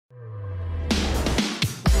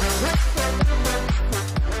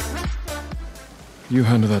You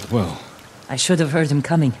handle that well. I should have heard him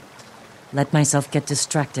coming. Let myself get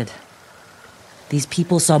distracted. These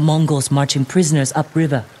people saw Mongols marching prisoners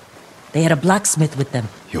upriver. They had a blacksmith with them.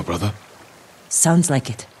 Your brother? Sounds like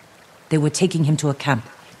it. They were taking him to a camp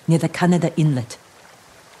near the Kaneda Inlet.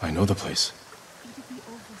 I know the place.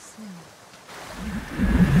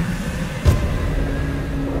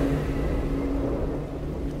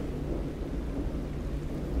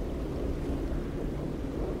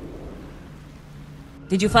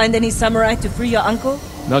 Did you find any samurai to free your uncle?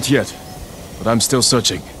 Not yet, but I'm still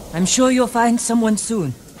searching. I'm sure you'll find someone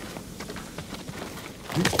soon.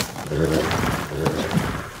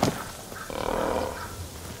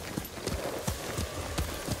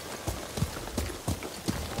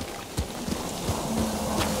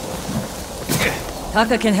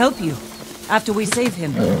 Taka can help you, after we save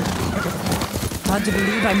him. Hard to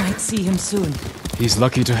believe I might see him soon. He's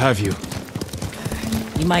lucky to have you.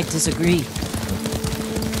 He might disagree.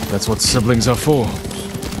 That's what siblings are for.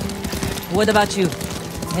 What about you?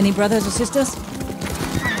 Any brothers or sisters?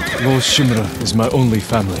 Lord Shimura is my only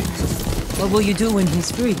family. What will you do when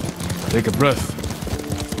he's free? Take a breath.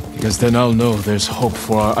 Because then I'll know there's hope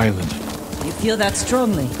for our island. You feel that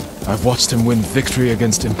strongly? I've watched him win victory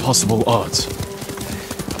against impossible odds.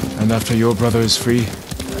 And after your brother is free,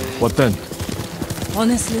 what then?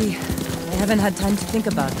 Honestly, I haven't had time to think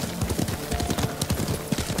about it.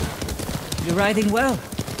 You're riding well.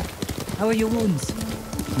 How are your wounds?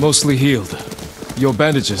 Mostly healed. Your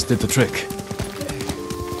bandages did the trick.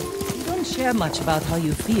 You don't share much about how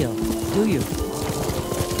you feel, do you?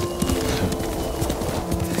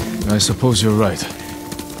 I suppose you're right.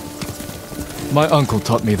 My uncle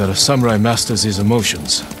taught me that a samurai masters his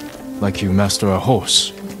emotions, like you master a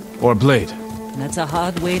horse, or a blade. That's a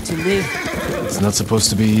hard way to live. It's not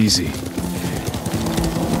supposed to be easy.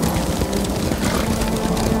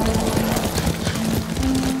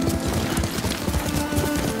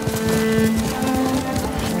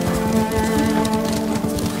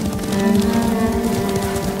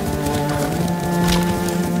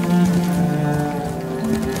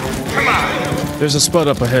 There's a spot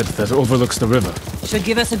up ahead that overlooks the river. Should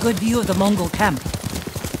give us a good view of the Mongol camp.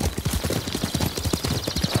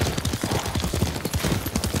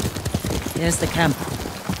 There's the camp.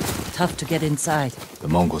 Tough to get inside. The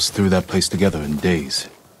Mongols threw that place together in days.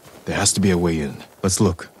 There has to be a way in. Let's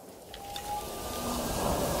look.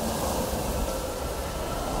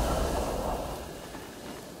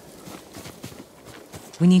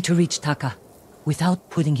 We need to reach Taka, without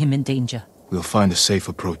putting him in danger. We'll find a safe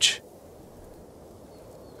approach.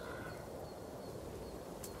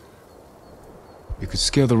 You could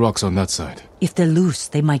scale the rocks on that side. If they're loose,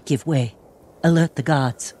 they might give way. Alert the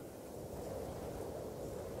guards.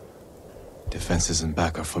 Defenses in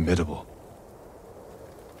back are formidable.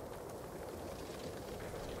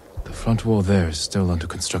 The front wall there is still under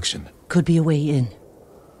construction. Could be a way in.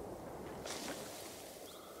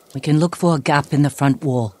 We can look for a gap in the front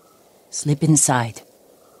wall. Slip inside.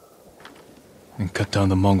 And cut down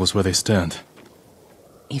the Mongols where they stand.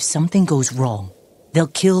 If something goes wrong, they'll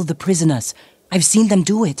kill the prisoners. I've seen them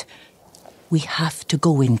do it. We have to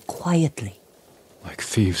go in quietly. Like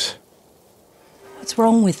thieves. What's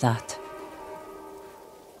wrong with that?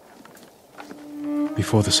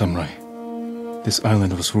 Before the samurai, this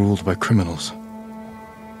island was ruled by criminals.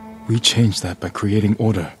 We changed that by creating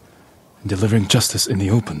order and delivering justice in the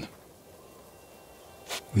open.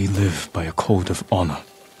 We live by a code of honor.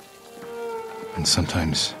 And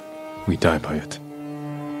sometimes we die by it.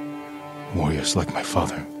 Warriors like my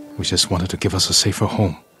father, we just wanted to give us a safer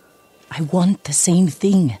home. I want the same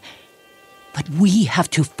thing. But we have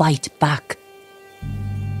to fight back.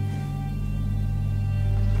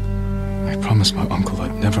 I promised my uncle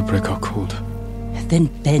I'd never break our code. Then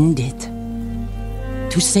bend it.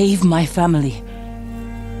 To save my family.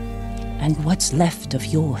 And what's left of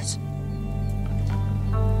yours.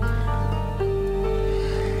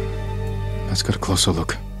 Let's get a closer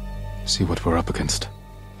look. See what we're up against.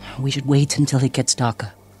 We should wait until it gets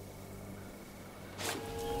darker.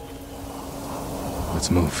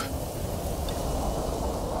 Let's move.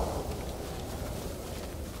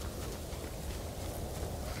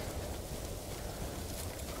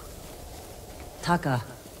 Taka.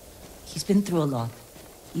 He's been through a lot.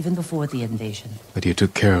 Even before the invasion. But you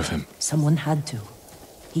took care of him. Someone had to.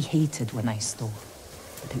 He hated when I stole.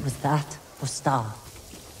 But it was that or starve.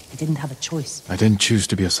 I didn't have a choice. I didn't choose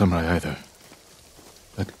to be a samurai either.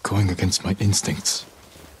 But going against my instincts,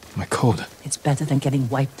 my code. It's better than getting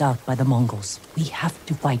wiped out by the Mongols. We have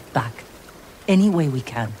to fight back. Any way we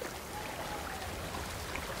can.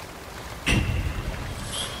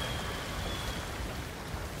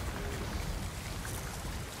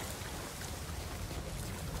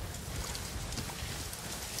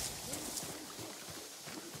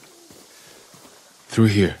 Through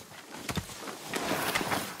here.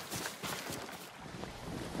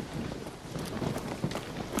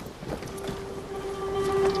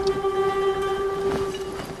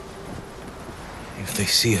 If they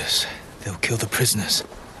see us, they'll kill the prisoners.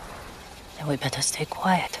 Then we better stay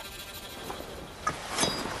quiet.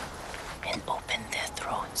 And open their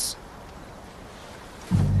throats.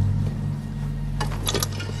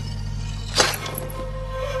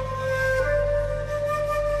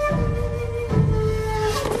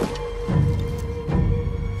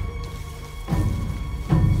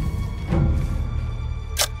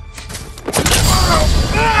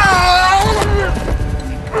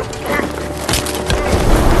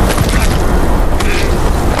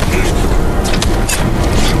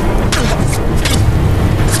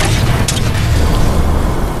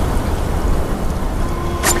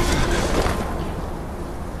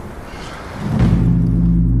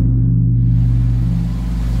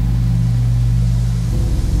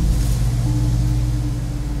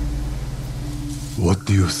 What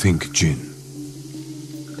do you think, Jin?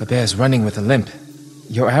 The bear's running with a limp.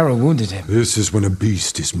 Your arrow wounded him. This is when a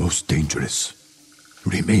beast is most dangerous.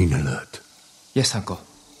 Remain alert. Yes, Uncle.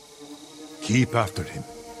 Keep after him.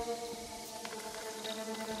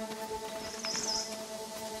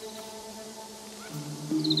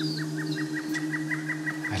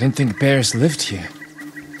 I didn't think bears lived here.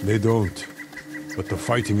 They don't. But the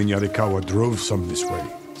fighting in Yarikawa drove some this way.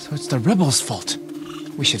 So it's the rebels' fault.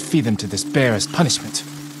 We should feed them to this bear as punishment.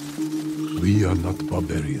 We are not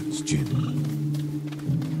barbarians, Jin.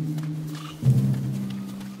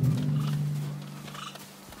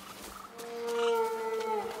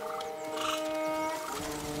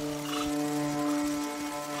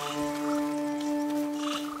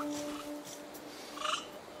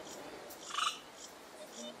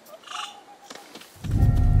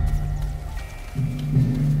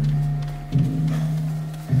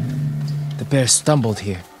 The bear stumbled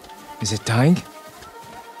here. Is it dying?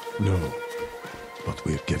 No, but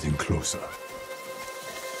we're getting closer.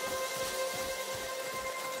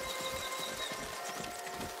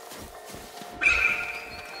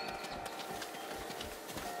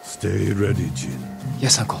 Stay ready, Jin.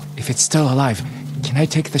 Yes, Uncle. If it's still alive, can I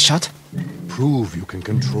take the shot? Prove you can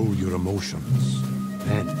control your emotions.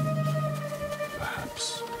 Then,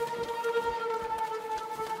 perhaps.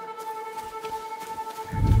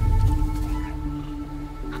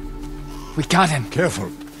 We got him. Careful.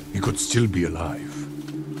 He could still be alive.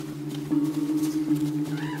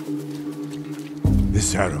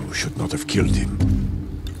 This arrow should not have killed him.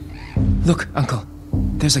 Look, Uncle.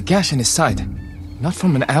 There's a gash in his side. Not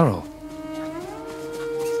from an arrow.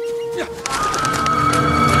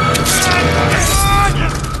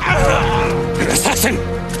 An assassin!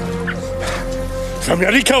 From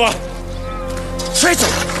Yarikawa!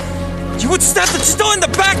 Traitor! You would stab the Chido in the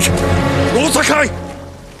back! Rosakai!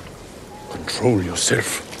 Control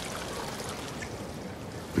yourself.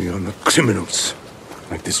 We are not criminals,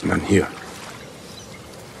 like this man here.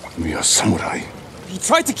 We are samurai. He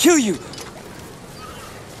tried to kill you!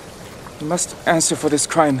 He must answer for this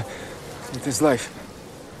crime with his life.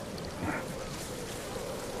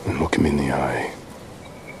 And look him in the eye.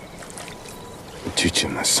 And teach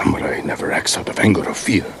him that samurai never acts out of anger or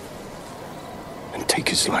fear. And take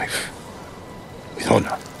his life with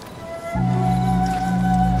honor.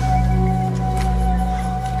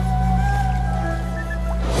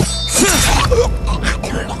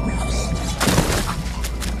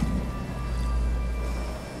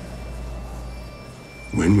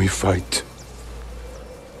 When we fight,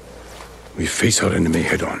 we face our enemy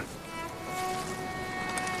head-on.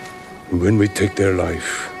 And when we take their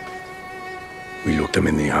life, we look them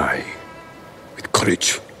in the eye with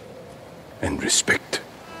courage and respect.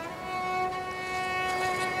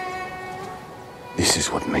 This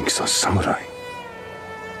is what makes us samurai.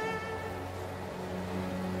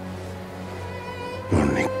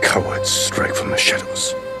 Only cowards strike from the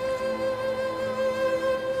shadows.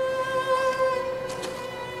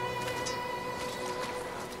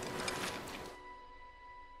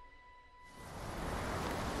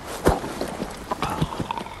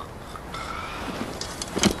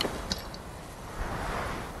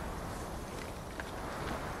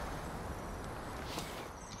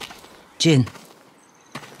 Jin,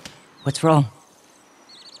 what's wrong?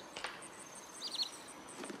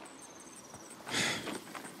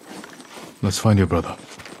 Let's find your brother.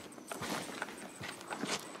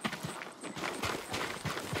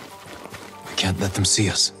 We can't let them see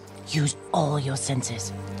us. Use all your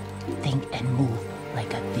senses. Think and move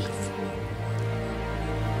like a thief.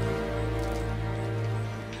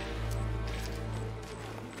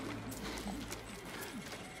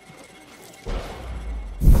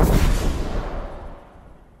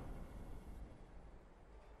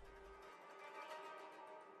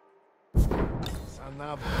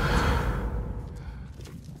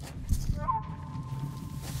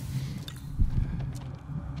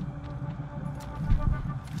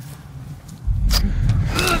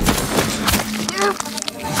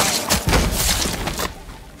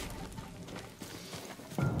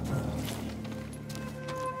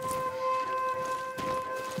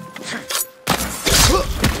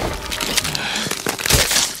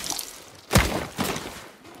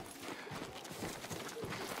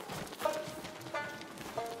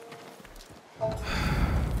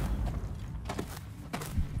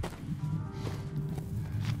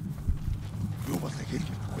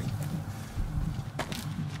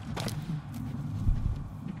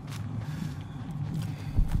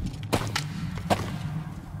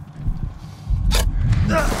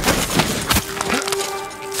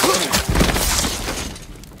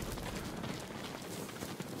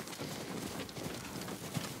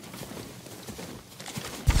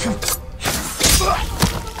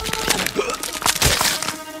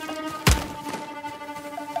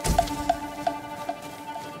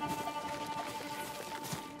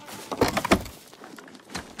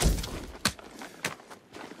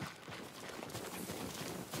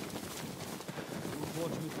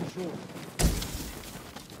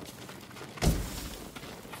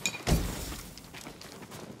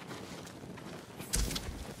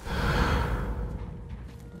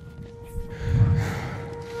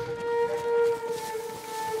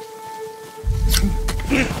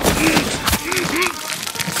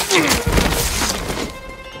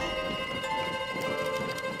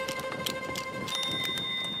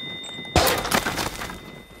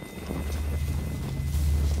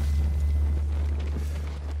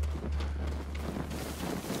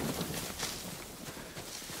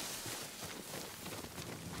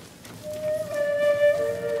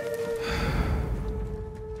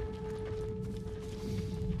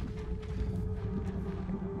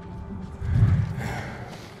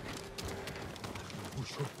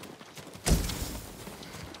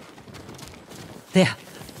 There,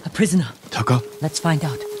 a prisoner. Taka? Let's find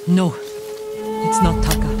out. No, it's not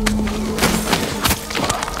Taka.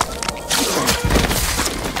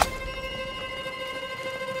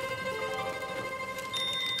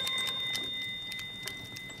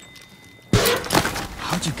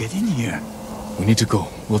 How'd you get in here? We need to go.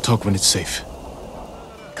 We'll talk when it's safe.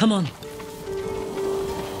 Come on.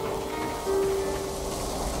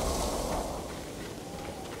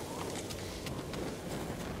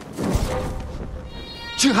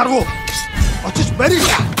 Чи харгу. Очиж барил.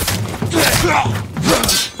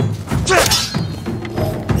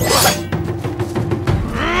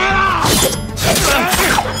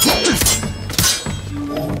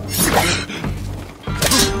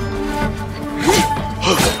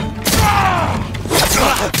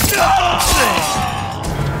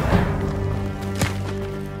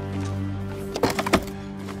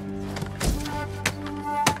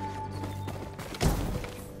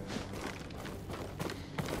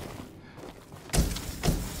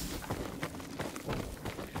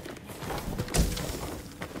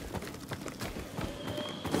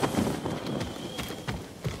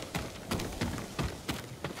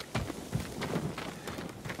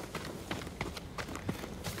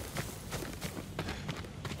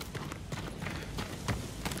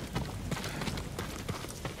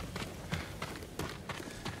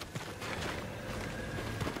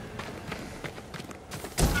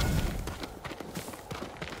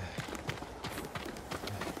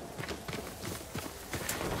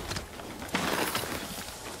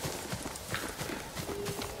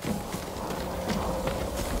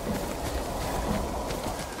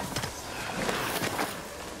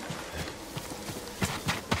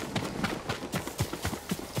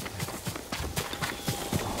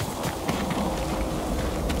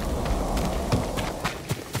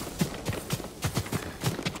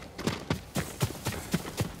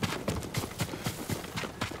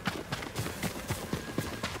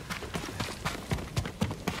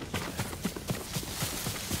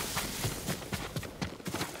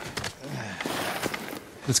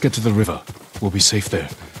 Let's get to the river. We'll be safe there.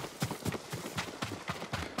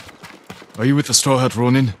 Are you with the Straw Hat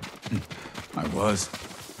Ronin? I was.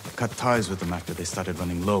 Cut ties with them after they started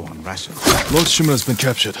running low on rations. Lord Shima has been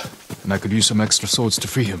captured, and I could use some extra swords to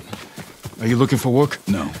free him. Are you looking for work?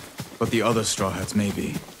 No, but the other Straw Hats may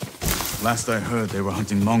be. Last I heard, they were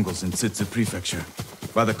hunting Mongols in Tsutsu Prefecture,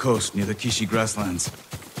 by the coast near the Kishi grasslands.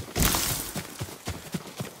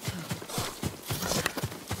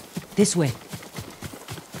 This way.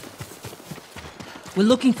 We're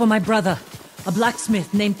looking for my brother, a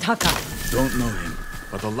blacksmith named Taka. Don't know him,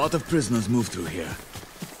 but a lot of prisoners move through here.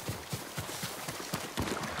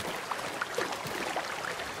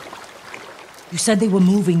 You said they were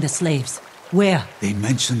moving the slaves. Where? They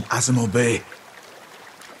mentioned Azamo Bay.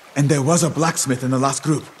 And there was a blacksmith in the last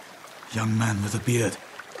group. Young man with a beard.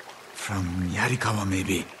 From Yarikawa,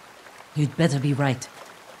 maybe. You'd better be right.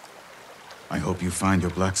 I hope you find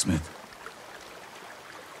your blacksmith.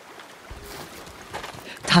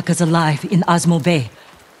 Taka's alive in Azamo Bay.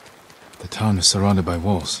 The town is surrounded by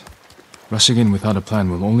walls. Rushing in without a plan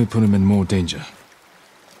will only put him in more danger.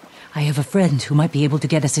 I have a friend who might be able to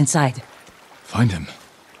get us inside. Find him.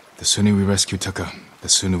 The sooner we rescue Taka, the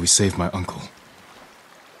sooner we save my uncle.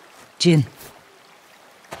 Jin.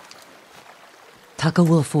 Taka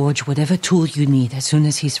will forge whatever tool you need as soon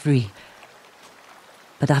as he's free.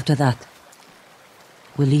 But after that,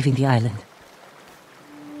 we're leaving the island.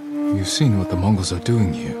 You've seen what the Mongols are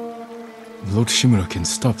doing here. Lord Shimura can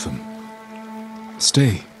stop them.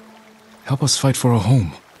 Stay. Help us fight for a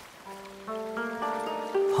home.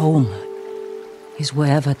 Home is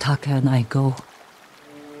wherever Taka and I go.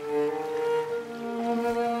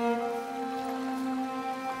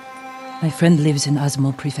 My friend lives in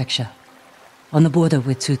Azamo Prefecture, on the border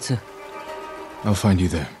with Tsutsu. I'll find you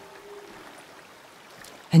there.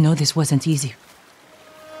 I know this wasn't easy.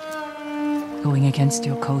 Going against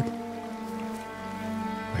your code.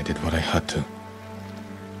 I did what I had to.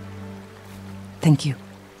 Thank you.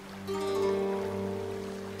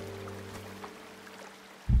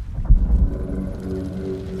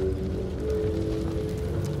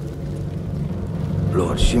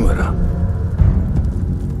 Lord Shimura,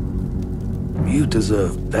 you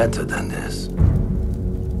deserve better than this.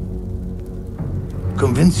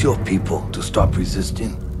 Convince your people to stop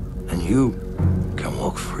resisting, and you can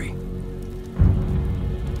walk free.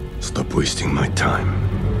 Stop wasting my time.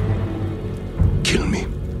 Kill me.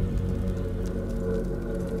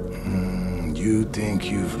 You think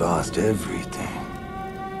you've lost everything.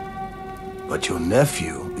 But your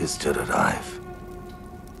nephew is still alive.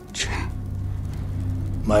 Jin.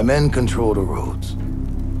 My men control the roads.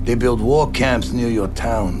 They build war camps near your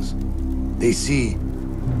towns. They see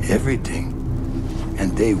everything,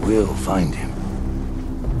 and they will find him.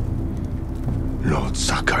 Lord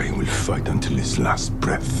Sakai will fight until his last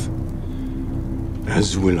breath.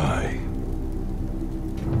 As will I.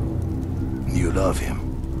 You love him.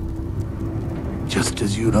 Just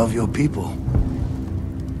as you love your people.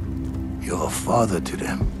 You're a father to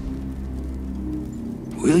them.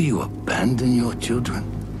 Will you abandon your children?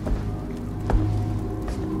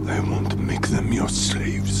 I won't make them your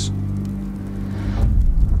slaves.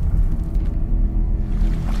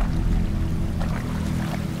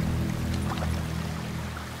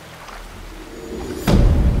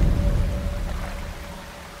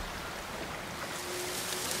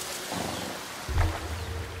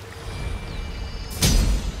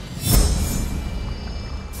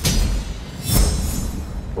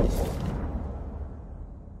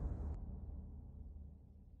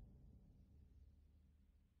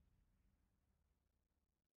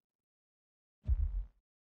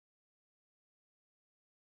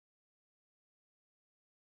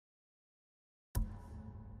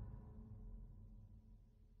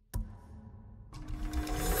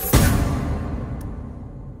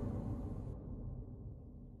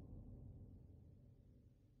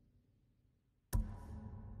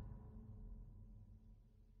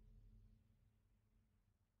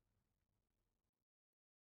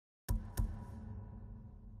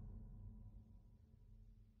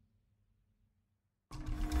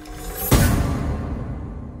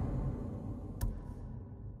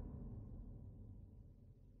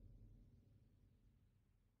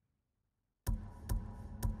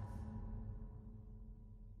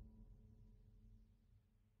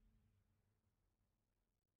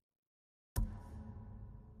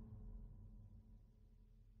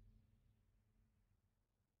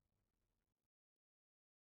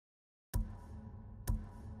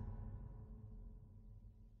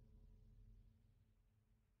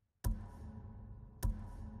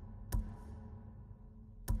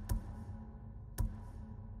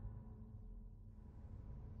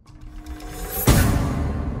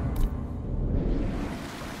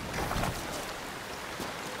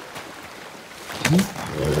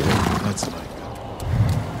 That's like...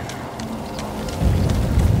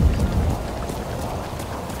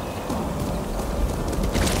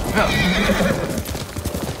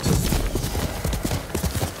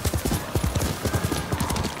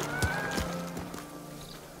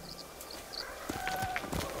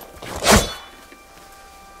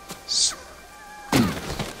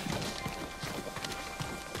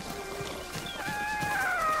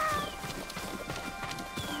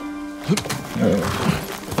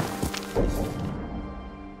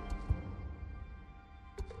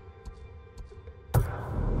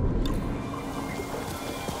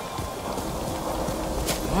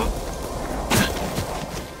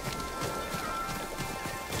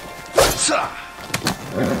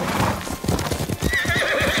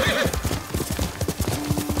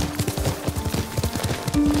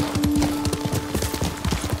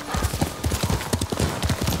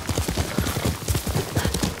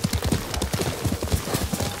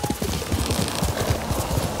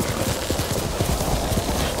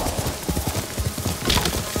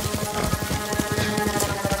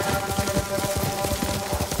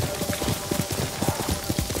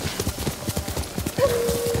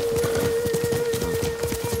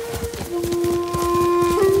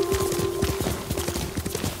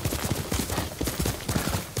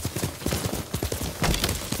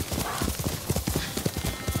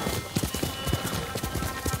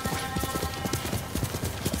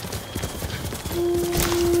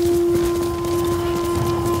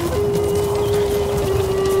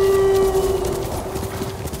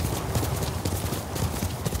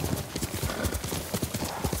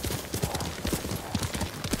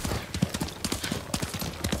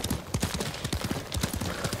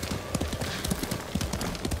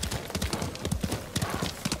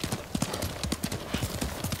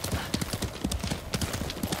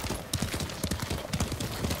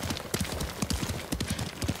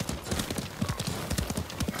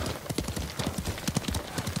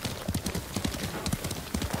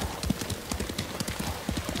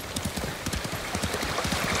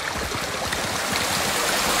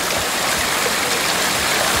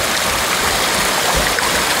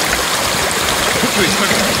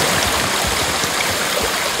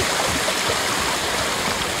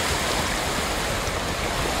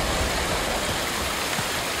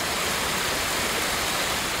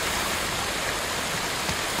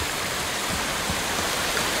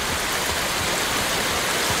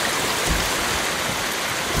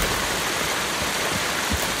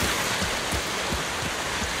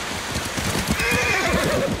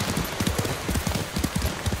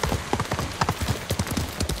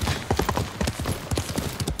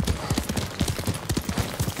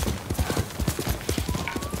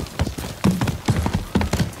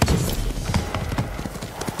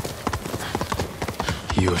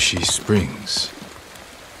 Hiyoshi Springs.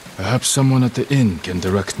 Perhaps someone at the inn can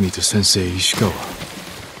direct me to Sensei Ishikawa.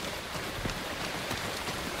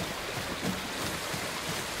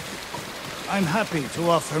 I'm happy to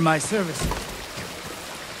offer my services.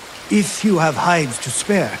 If you have hides to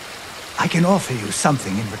spare, I can offer you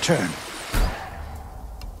something in return.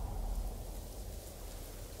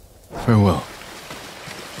 Farewell.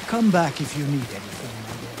 Come back if you need anything.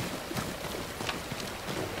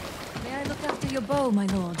 May I look after your bow, my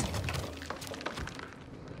lord?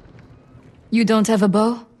 You don't have a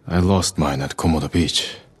bow? I lost mine at Komoda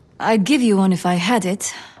Beach. I'd give you one if I had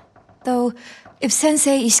it. Though, if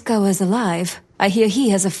Sensei Ishikawa is alive, I hear he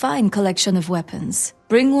has a fine collection of weapons.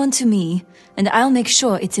 Bring one to me, and I'll make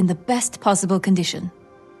sure it's in the best possible condition.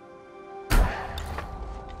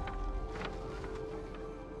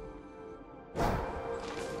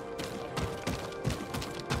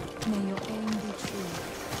 May your aim be true.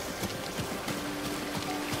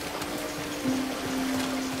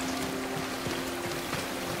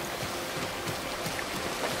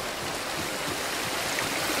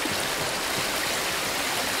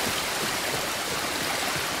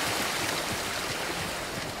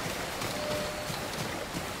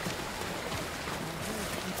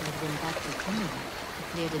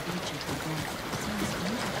 Clear the beach until then. Sounds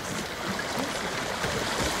dangerous.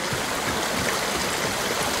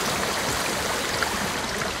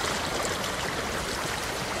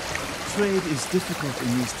 Trade is difficult in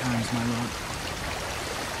these times, my lord.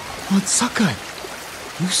 Lord Sakai,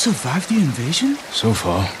 you survived the invasion? So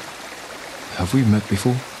far. Have we met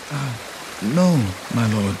before? No, my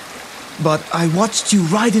lord. But I watched you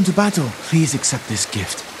ride into battle. Please accept this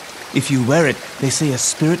gift. If you wear it, they say a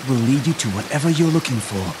spirit will lead you to whatever you're looking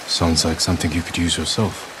for. Sounds like something you could use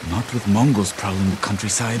yourself. Not with Mongols prowling the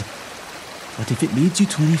countryside. But if it leads you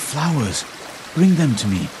to any flowers, bring them to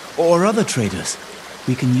me, or other traders.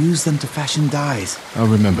 We can use them to fashion dyes. I'll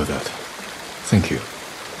remember that. Thank you.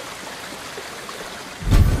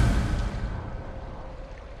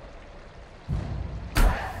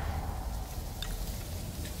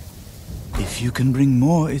 If you can bring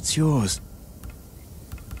more, it's yours.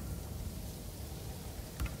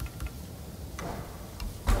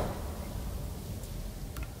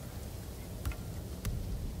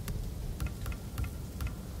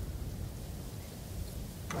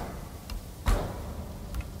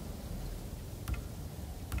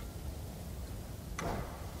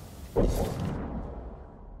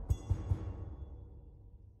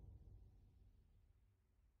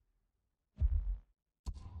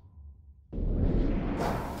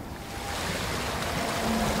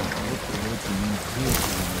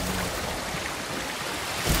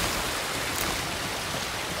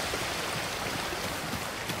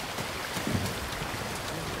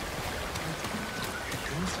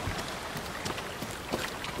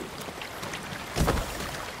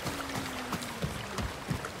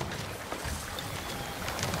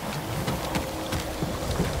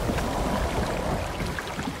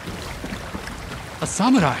 A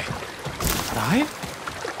samurai? Alive?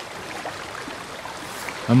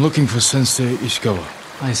 I'm looking for Sensei Ishikawa.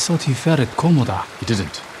 I thought he fell at Komoda. He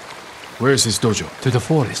didn't. Where is his dojo? To the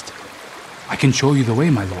forest. I can show you the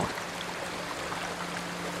way, my lord.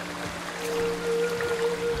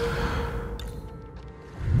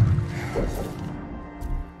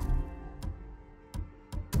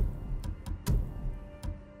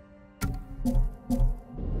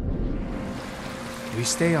 We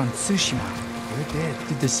stay on Tsushima. We're dead.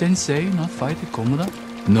 Did the sensei not fight at Komoda?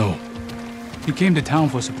 No. He came to town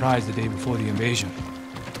for a surprise the day before the invasion.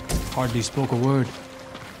 Hardly spoke a word,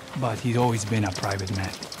 but he'd always been a private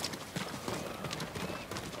man.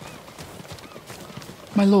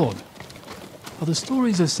 My lord, are the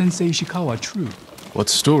stories of Sensei Ishikawa true? What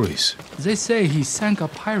stories? They say he sank a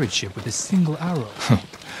pirate ship with a single arrow.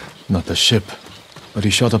 Not the ship, but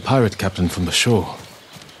he shot a pirate captain from the shore.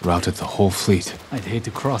 Routed the whole fleet. I'd hate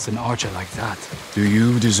to cross an archer like that. Do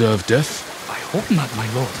you deserve death? I hope not,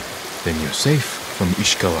 my lord. Then you're safe from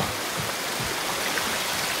Ishikawa.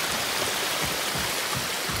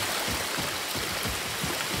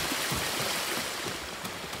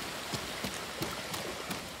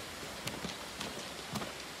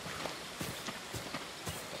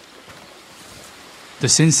 The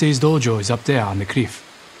sensei's dojo is up there on the cliff.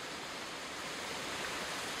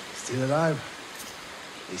 Still alive?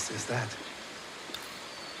 He says that.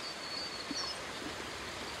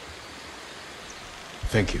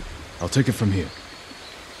 Thank you. I'll take it from here.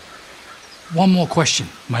 One more question,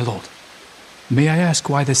 my lord. May I ask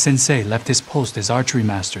why the sensei left his post as archery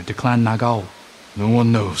master to Clan Nagao? No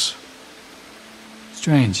one knows.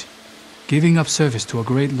 Strange. Giving up service to a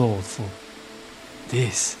great lord for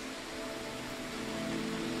this.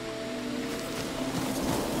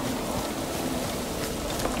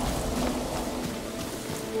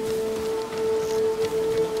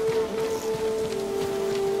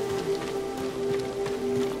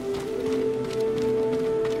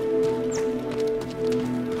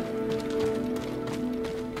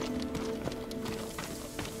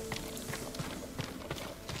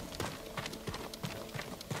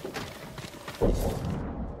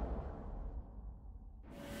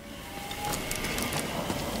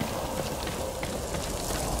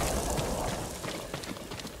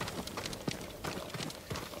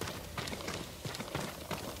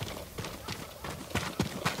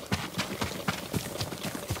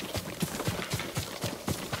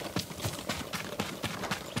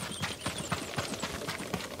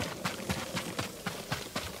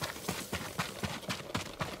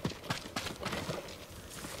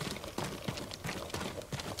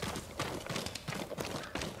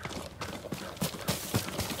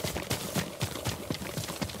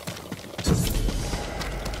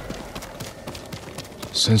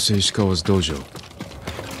 Sensei Ishikawa's dojo.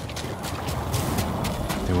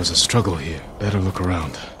 There was a struggle here. Better look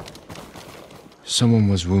around. Someone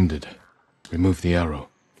was wounded. Remove the arrow.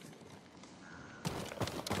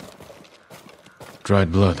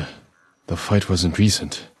 Dried blood. The fight wasn't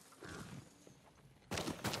recent.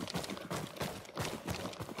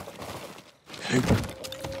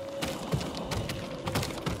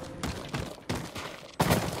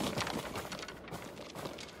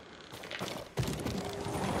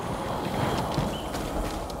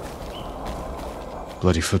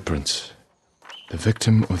 Bloody footprints. The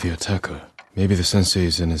victim or the attacker. Maybe the sensei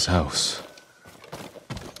is in his house.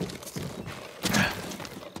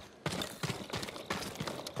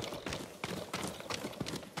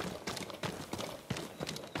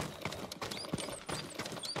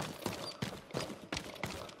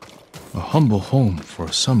 A humble home for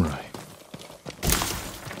a samurai.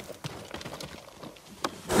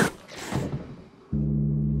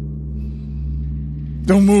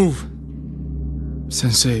 Don't move!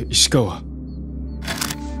 Sensei Ishikawa.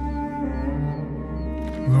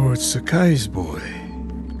 Lord Sakai's boy.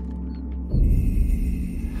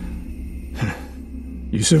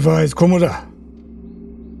 You survived Komoda.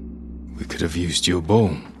 We could have used your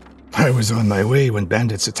bone. I was on my way when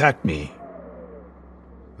bandits attacked me.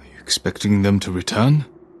 Are you expecting them to return?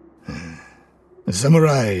 The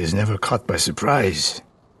samurai is never caught by surprise.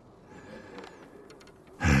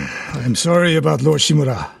 I'm sorry about Lord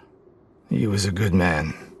Shimura. He was a good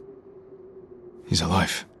man. He's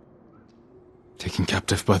alive. Taken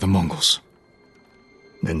captive by the Mongols.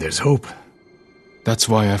 Then there's hope. That's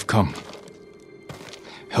why I've come.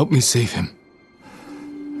 Help me save him.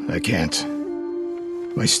 I can't.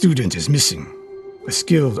 My student is missing. A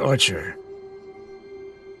skilled archer.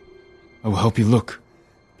 I will help you look.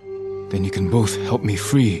 Then you can both help me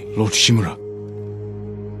free Lord Shimura.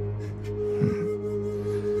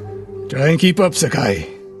 Try and keep up,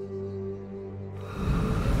 Sakai.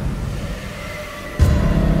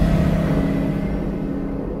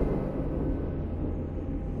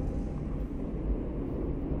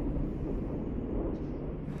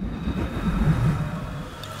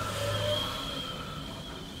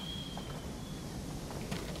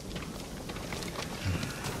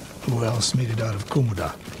 Who else made it out of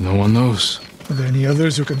Komoda? No one knows. Are there any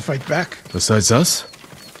others who can fight back? Besides us?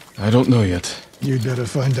 I don't know yet. You'd better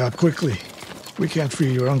find out quickly. We can't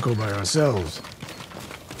free your uncle by ourselves.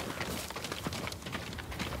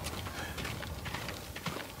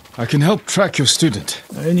 I can help track your student.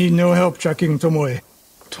 I need no help tracking Tomoe.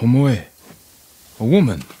 Tomoe? A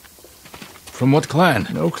woman? From what clan?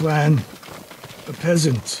 No clan. A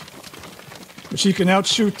peasant. But she can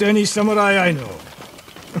outshoot any samurai I know.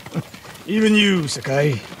 Even you,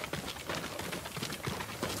 Sakai.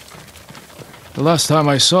 The last time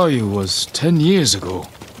I saw you was 10 years ago.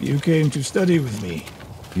 You came to study with me.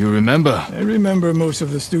 You remember? I remember most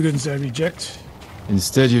of the students I reject.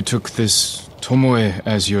 Instead, you took this Tomoe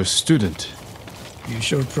as your student. You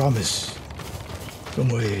showed promise.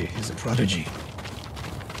 Tomoe is a prodigy.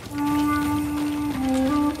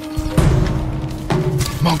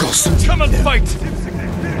 Mongols! Come and fight!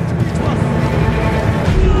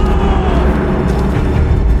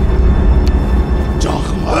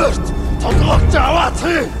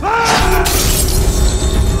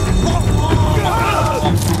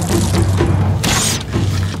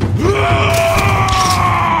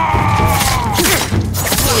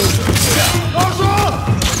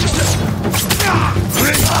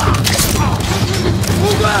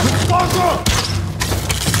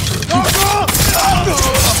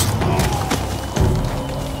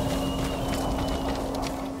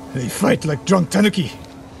 They fight like drunk tanuki.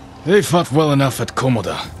 They fought well enough at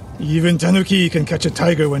Komoda. Even tanuki can catch a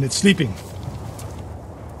tiger when it's sleeping.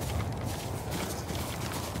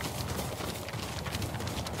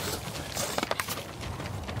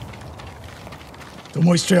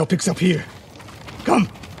 Tomoe's trail picks up here. Come!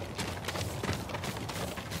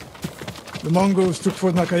 The Mongols took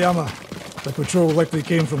Fort Nakayama. The patrol likely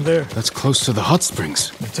came from there. That's close to the hot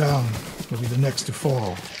springs. The town will be the next to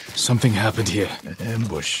fall. Something happened here. An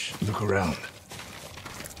ambush. Look around.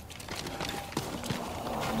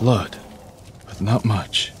 Blood, but not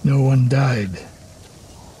much. No one died.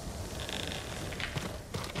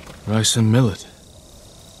 Rice and millet.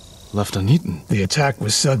 Left uneaten. The attack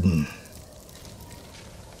was sudden.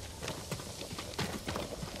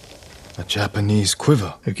 A Japanese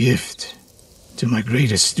quiver. A gift to my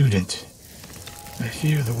greatest student. I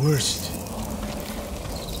fear the worst.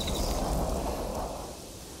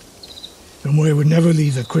 Tomoe would never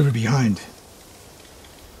leave that quiver behind.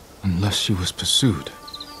 Unless she was pursued.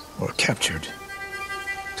 Or captured.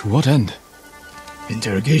 To what end?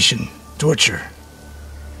 Interrogation. Torture.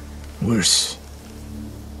 Worse.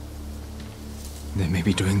 They may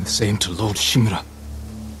be doing the same to Lord Shimura.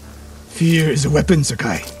 Fear is a weapon,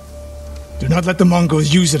 Sakai. Do not let the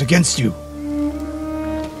Mongols use it against you.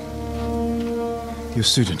 Your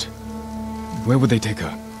student. Where would they take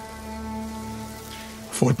her?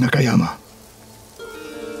 Fort Nakayama.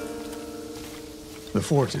 The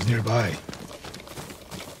fort is nearby.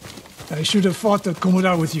 I should have fought at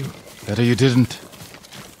Komoda with you. Better you didn't.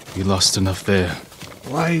 You lost enough there.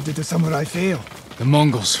 Why did the samurai fail? The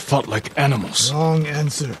Mongols fought like animals. Wrong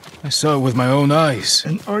answer. I saw it with my own eyes.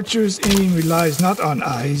 An archer's aim relies not on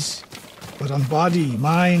eyes, but on body,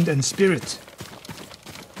 mind, and spirit.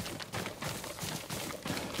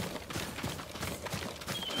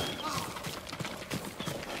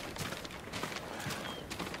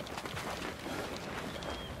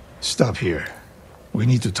 Stop here. We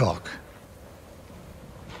need to talk.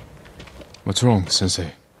 What's wrong,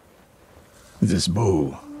 Sensei? This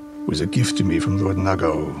bow was a gift to me from Lord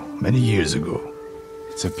Nagao many years ago.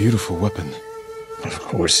 It's a beautiful weapon. Of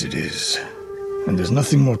course it is. And there's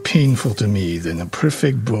nothing more painful to me than a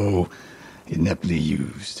perfect bow ineptly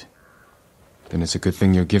used. Then it's a good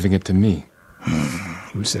thing you're giving it to me.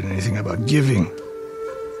 Who said anything about giving?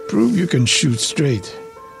 Prove you can shoot straight.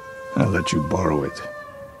 I'll let you borrow it.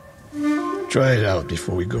 Try it out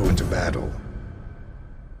before we go into battle.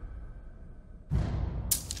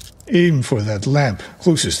 Aim for that lamp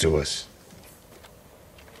closest to us.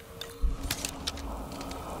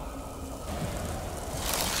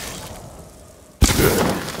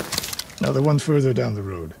 Now the one further down the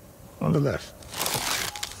road. On the left.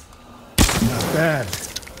 Not bad.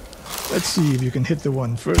 Let's see if you can hit the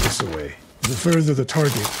one furthest away. The further the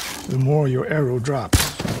target, the more your arrow drops.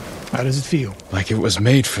 How does it feel? Like it was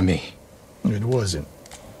made for me. It wasn't.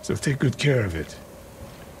 So take good care of it.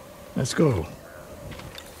 Let's go.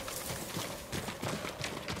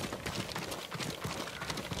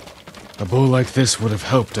 A bow like this would have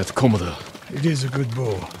helped at Komoda. It is a good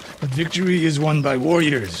bow, but victory is won by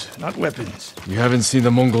warriors, not weapons. You haven't seen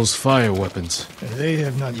the Mongols fire weapons. They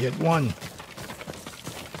have not yet won.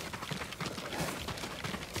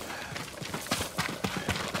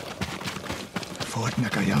 Fort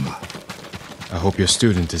Nakayama. I hope your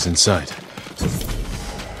student is inside.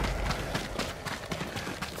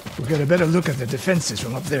 We'll get a better look at the defenses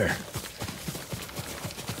from up there.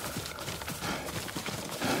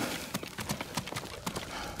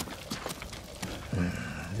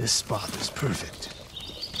 This spot is perfect.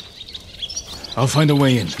 I'll find a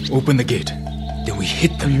way in. Open the gate. Then we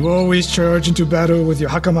hit them. You always charge into battle with your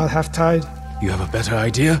hakama half-tied? You have a better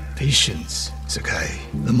idea? Patience, Sakai.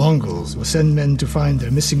 The Mongols will send men to find their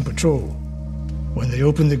missing patrol. When they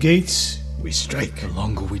open the gates, we strike. The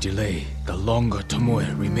longer we delay, the longer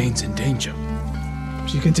Tomoe remains in danger.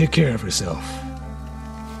 She can take care of herself.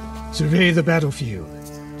 Survey the battlefield.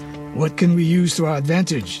 What can we use to our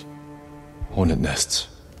advantage? Hornet nests.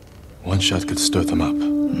 One shot could stir them up.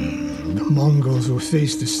 The Mongols will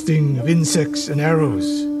face the sting of insects and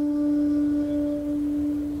arrows.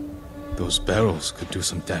 Those barrels could do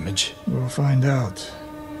some damage. We'll find out.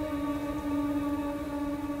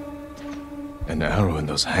 An arrow in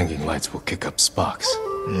those hanging lights will kick up sparks.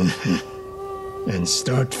 And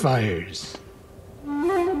start fires.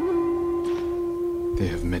 They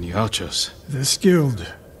have many archers. They're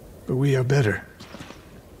skilled, but we are better.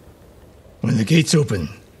 When the gates open,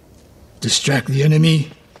 distract the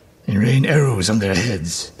enemy and rain arrows on their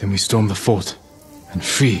heads. Then we storm the fort and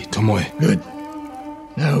free Tomoe. Good.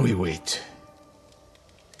 Now we wait.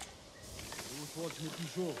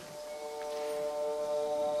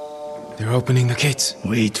 They're opening the gates.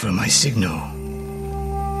 Wait for my signal.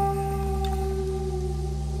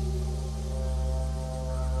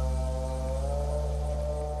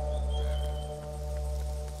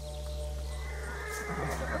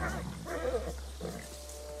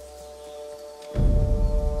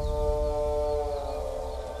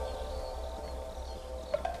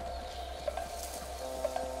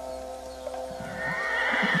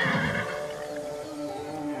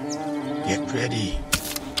 Get ready.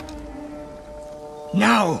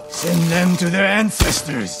 Now, send them to their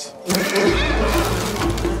ancestors.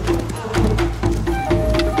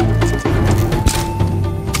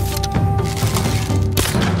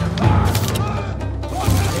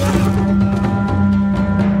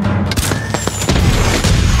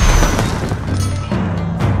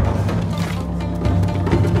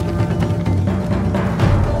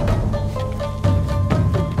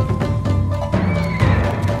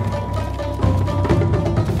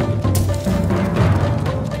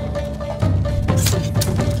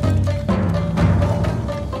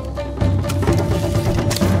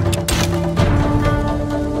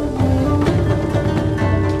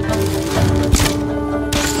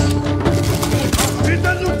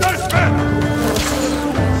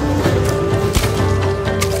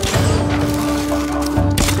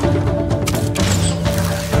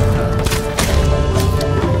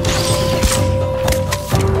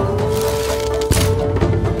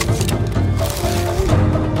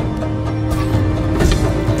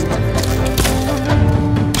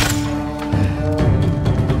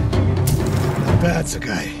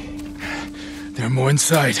 There are more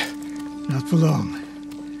inside. Not for long.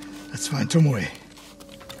 Let's find Tomoe.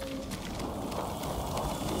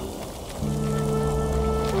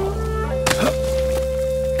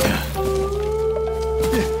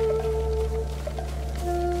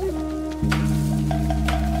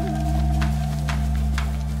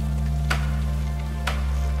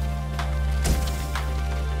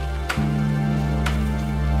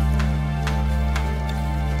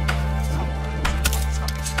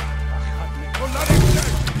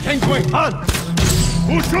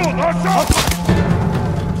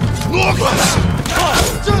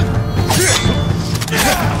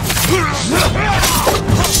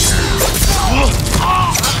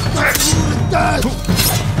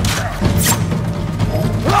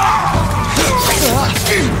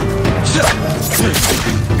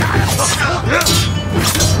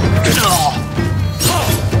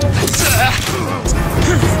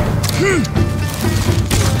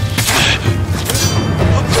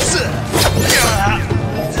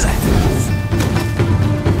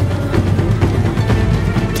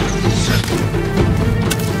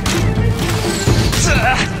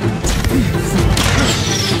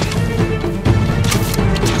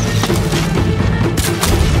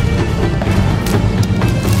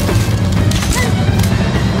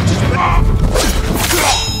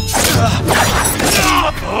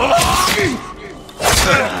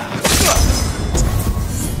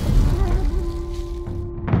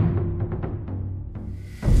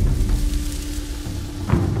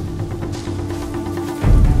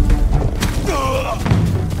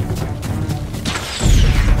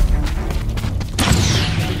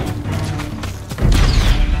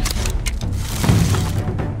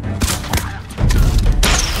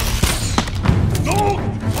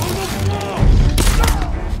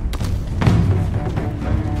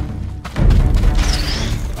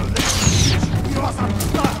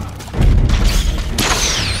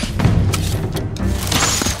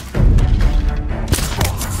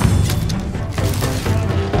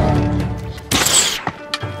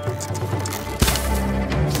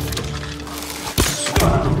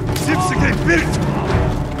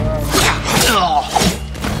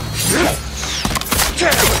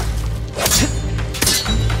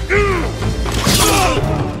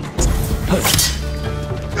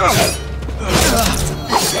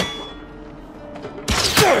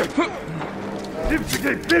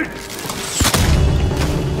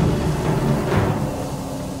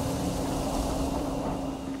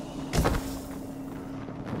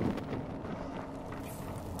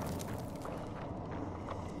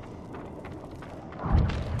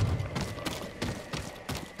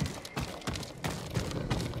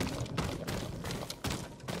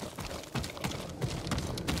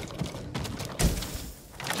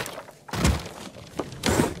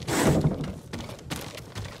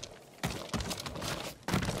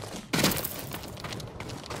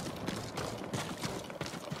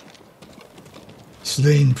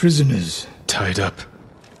 Slain prisoners. Tied up.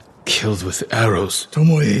 Killed with arrows.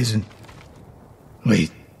 Tomoe isn't... Wait,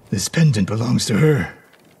 this pendant belongs to her.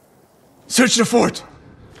 Search the fort!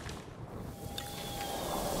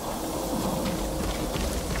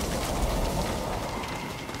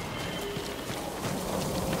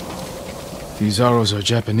 These arrows are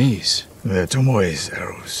Japanese. They're Tomoe's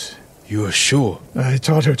arrows. You are sure? I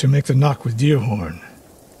taught her to make the knock with deer horn.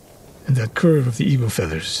 And that curve of the eagle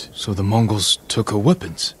feathers. So the Mongols took her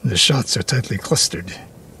weapons? The shots are tightly clustered.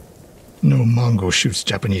 No Mongol shoots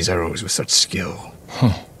Japanese arrows with such skill.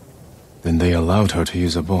 Huh. Then they allowed her to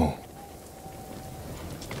use a bow.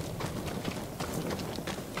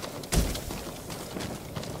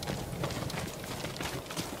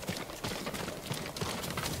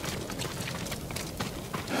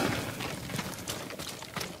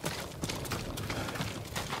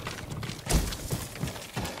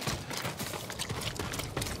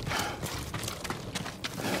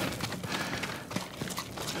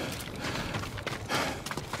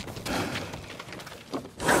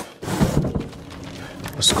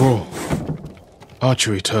 A scroll.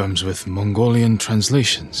 Archery terms with Mongolian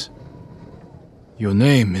translations. Your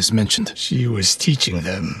name is mentioned. She was teaching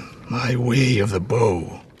them my way of the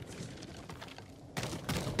bow.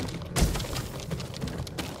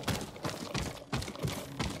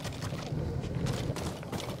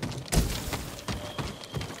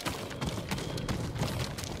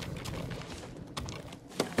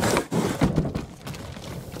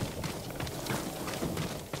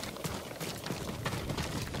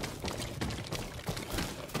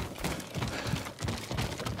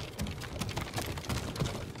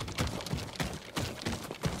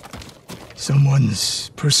 Someone's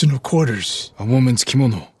personal quarters. A woman's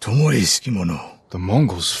kimono. Tomoe's kimono. The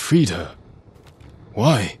Mongols freed her.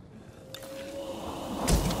 Why?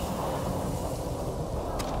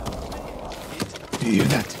 Do you hear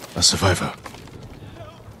that? A survivor.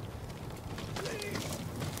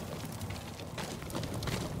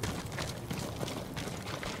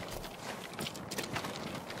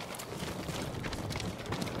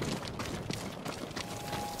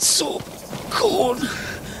 So cold.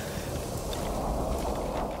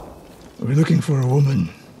 We're looking for a woman,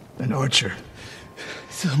 an archer.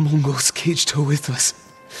 The Mongols caged her with us.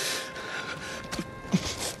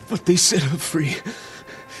 But they set her free.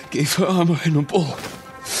 Gave her armor and a bow.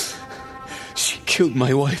 She killed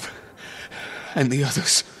my wife. And the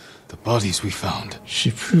others. The bodies we found.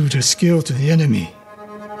 She proved her skill to the enemy.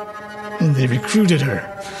 And they recruited her.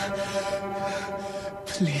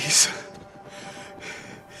 Please.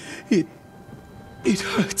 It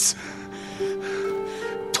hurts.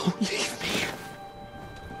 Don't leave me.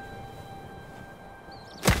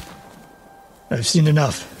 I've seen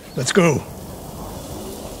enough. Let's go.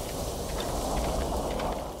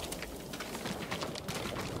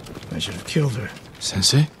 I should have killed her.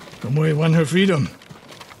 Sensei? Tomoe won her freedom.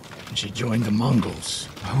 And she joined the Mongols.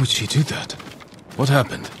 How would she do that? What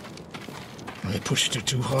happened? I pushed her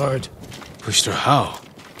too hard. Pushed her how?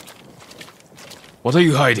 What are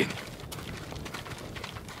you hiding?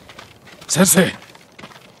 Sensei!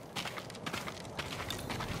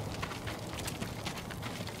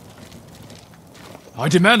 I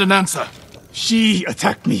demand an answer. She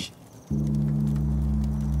attacked me.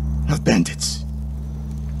 Not bandits.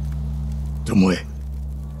 Tomoe.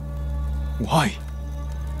 Why?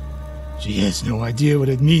 She has no idea what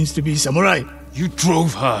it means to be samurai. You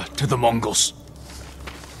drove her to the Mongols.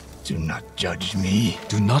 Do not judge me.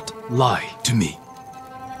 Do not lie to me.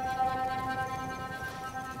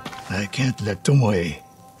 I can't let Tomoe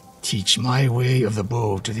teach my way of the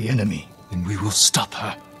bow to the enemy. Then we will stop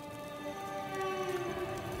her.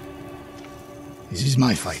 This is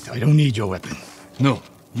my fight. I don't need your weapon. No,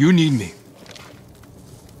 you need me.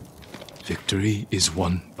 Victory is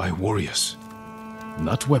won by warriors,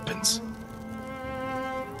 not weapons.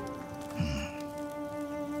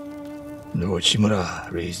 Lord Shimura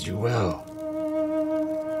raised you well.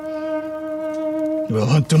 We'll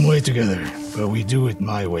hunt Tomoe together, but we do it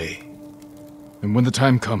my way. And when the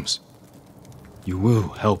time comes, you will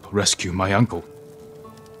help rescue my uncle.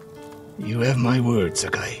 You have my word,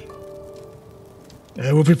 Sakai.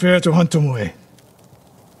 I will prepare to hunt Tomoe.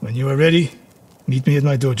 When you are ready, meet me at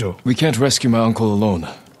my dojo. We can't rescue my uncle alone.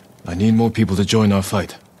 I need more people to join our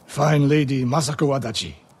fight. Fine lady Masako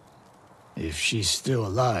Wadachi. If she's still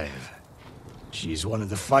alive, she's one of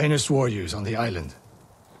the finest warriors on the island.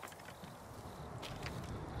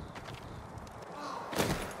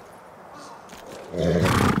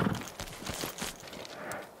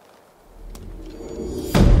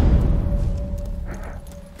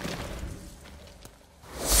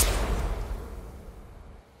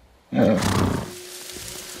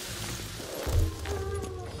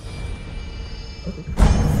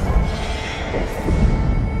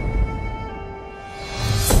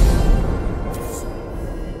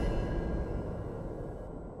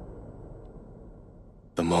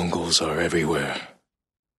 Mongols are everywhere.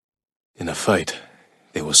 In a fight,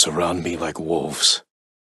 they will surround me like wolves.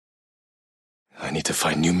 I need to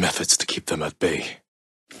find new methods to keep them at bay.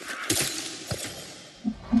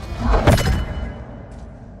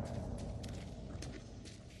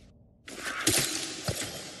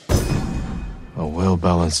 A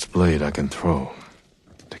well-balanced blade I can throw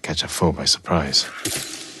to catch a foe by surprise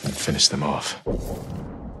and finish them off.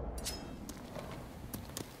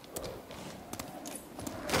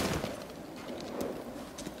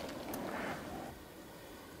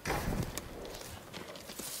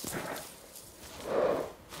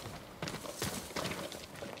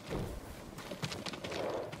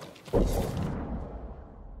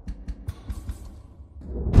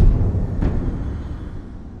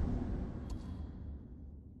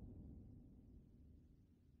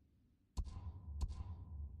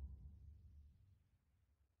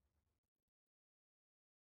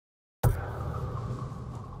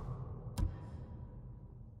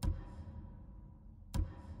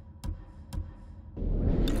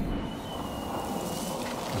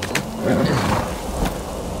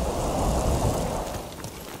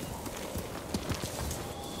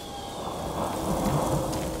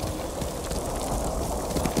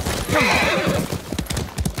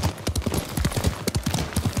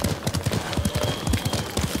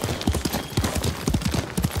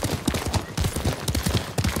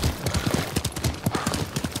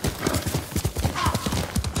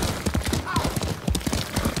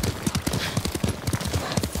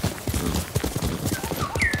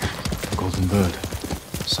 Bird.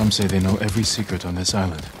 Some say they know every secret on this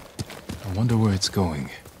island. I wonder where it's going.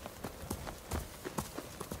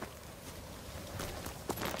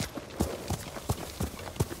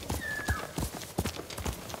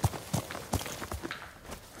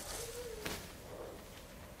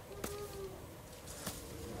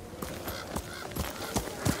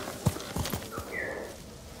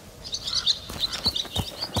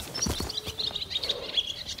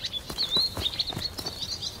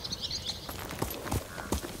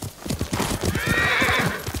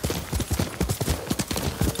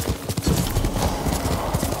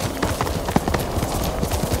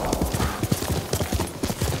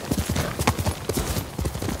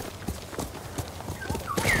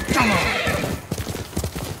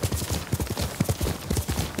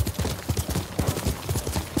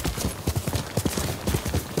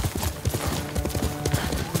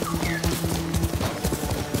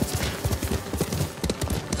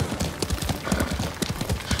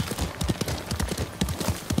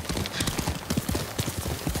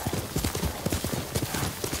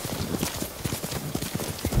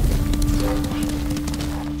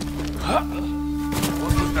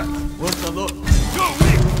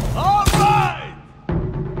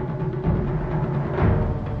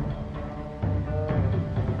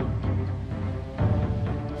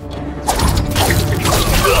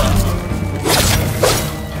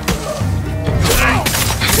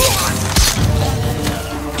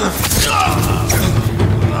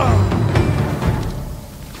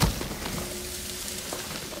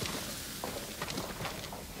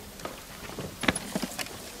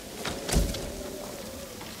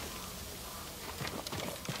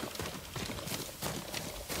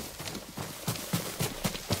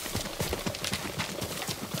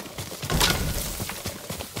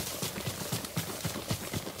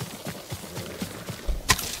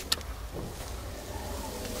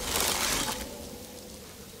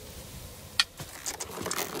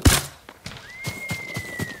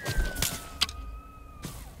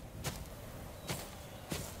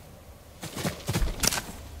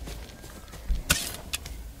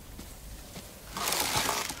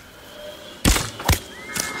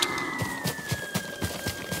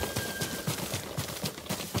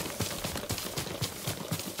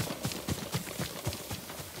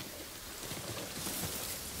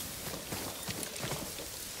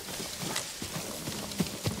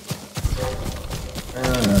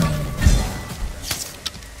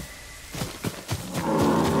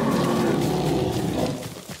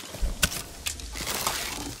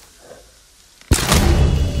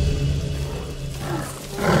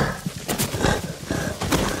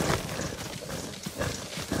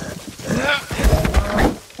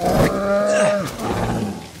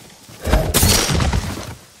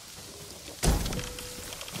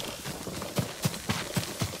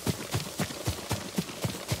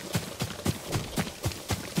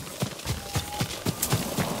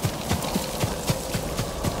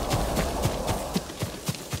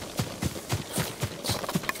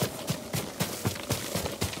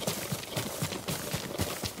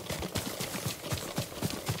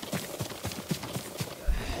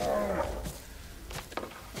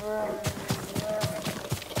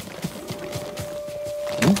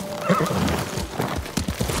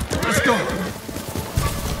 Let's go.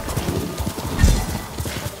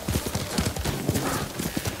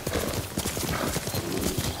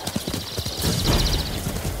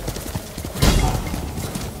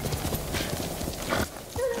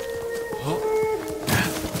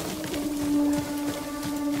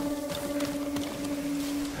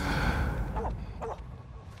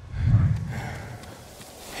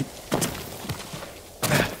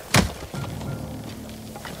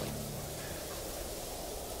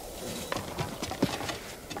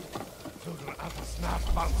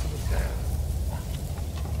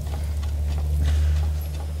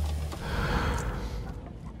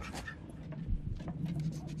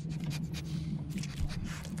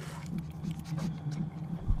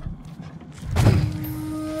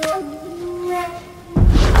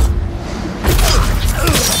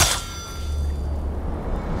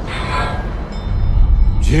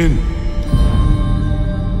 Jin!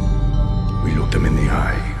 We looked them in the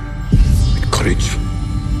eye with courage.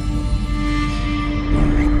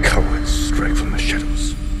 Only cowards strike from the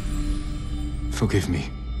shadows. Forgive me,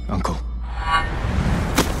 Uncle.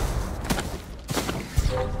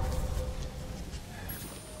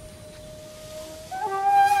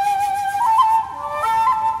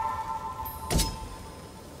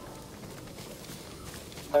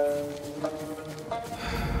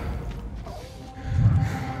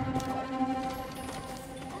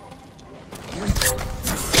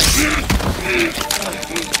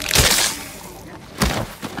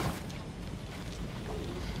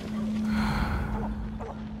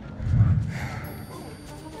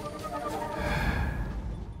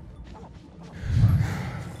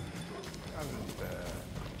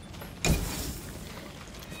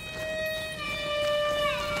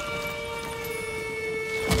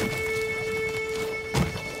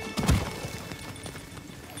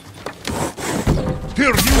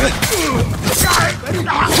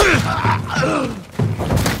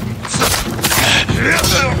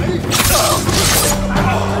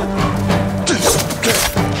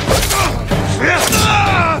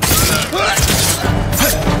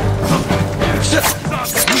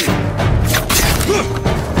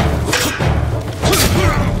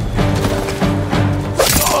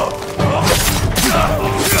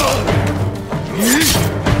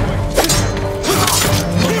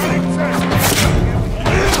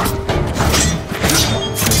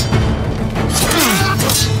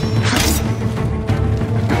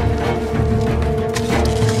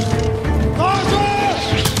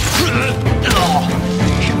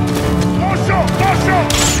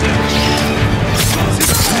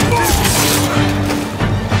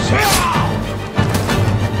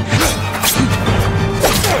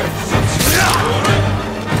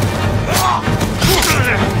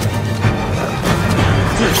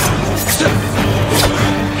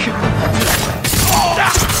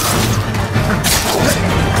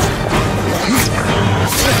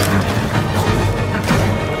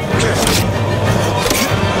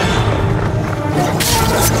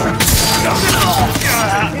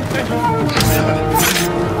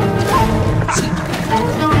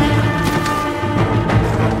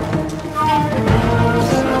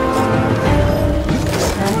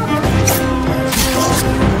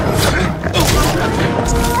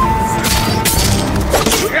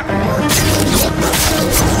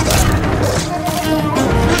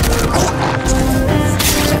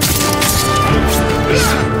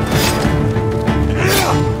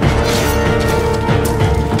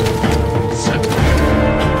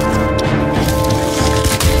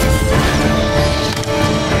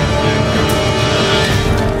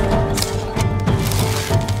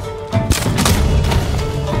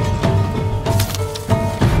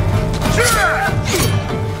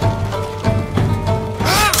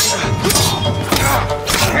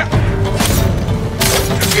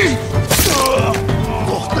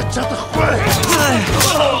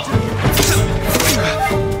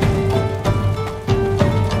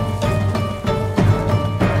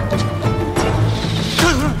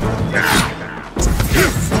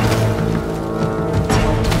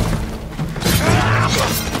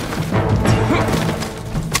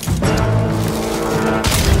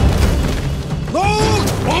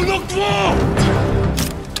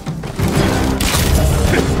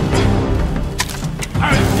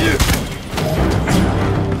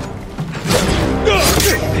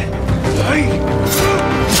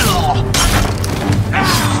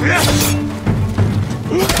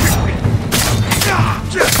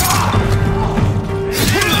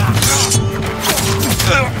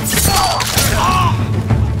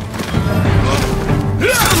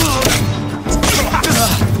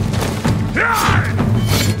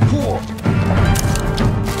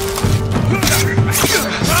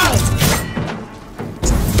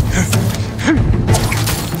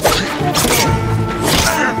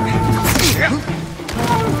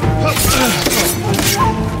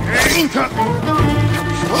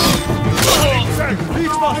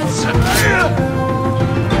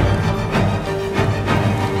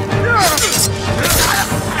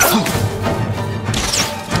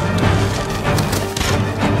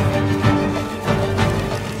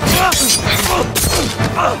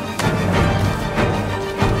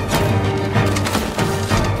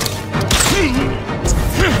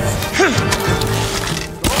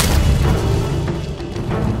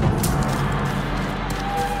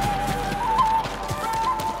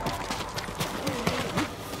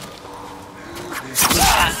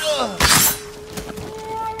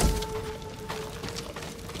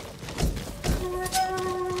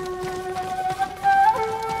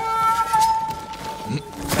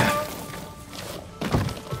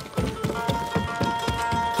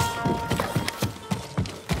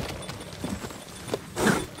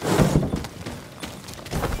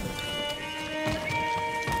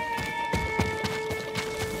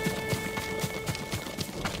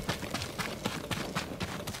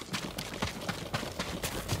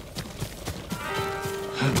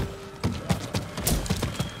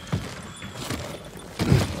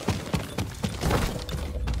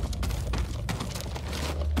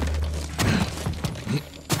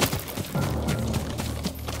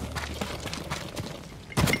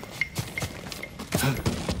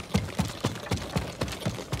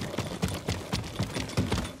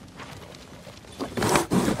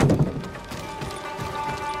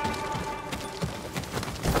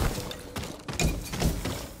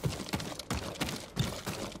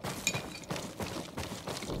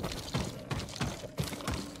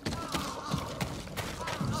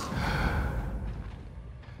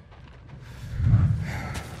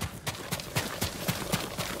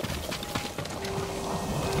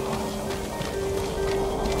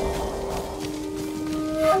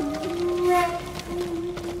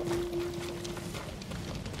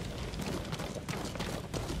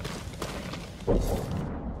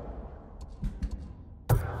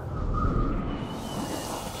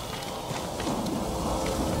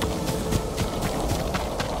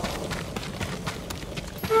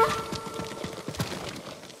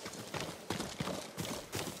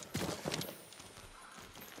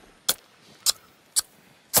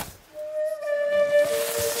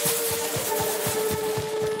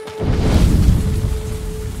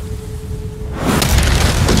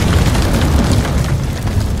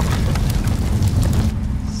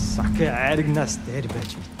 aardig nasteer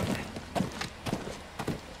beetje.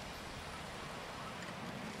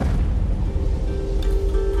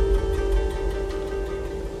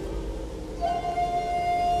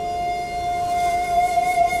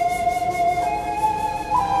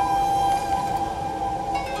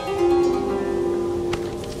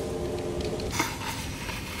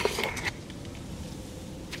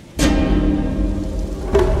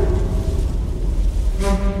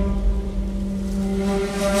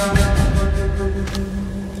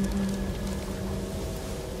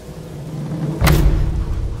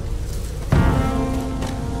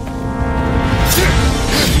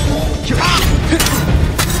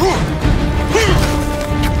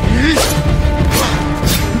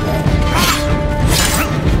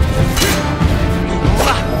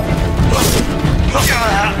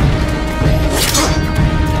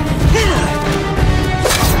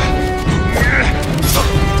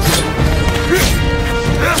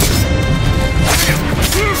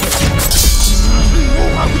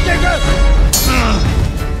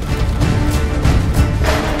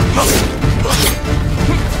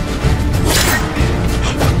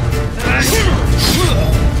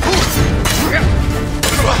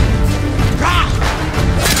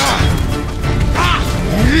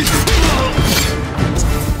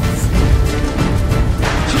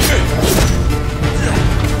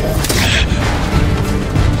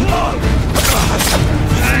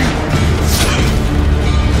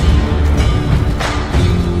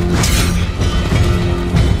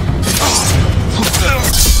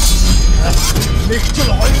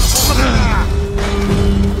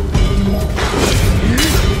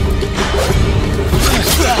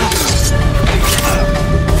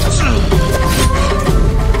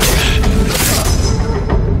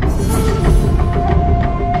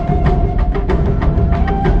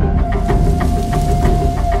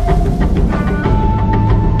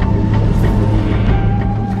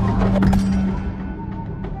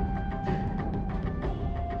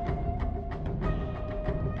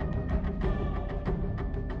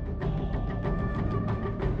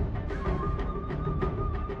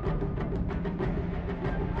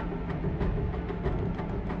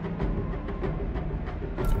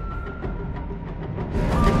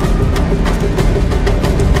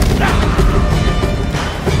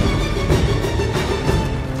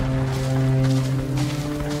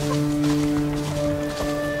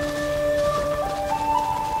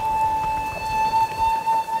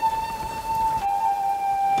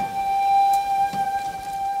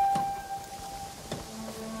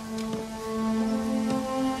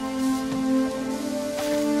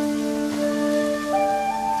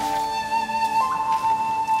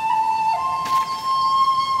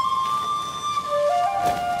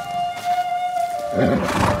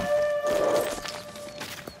 Huh?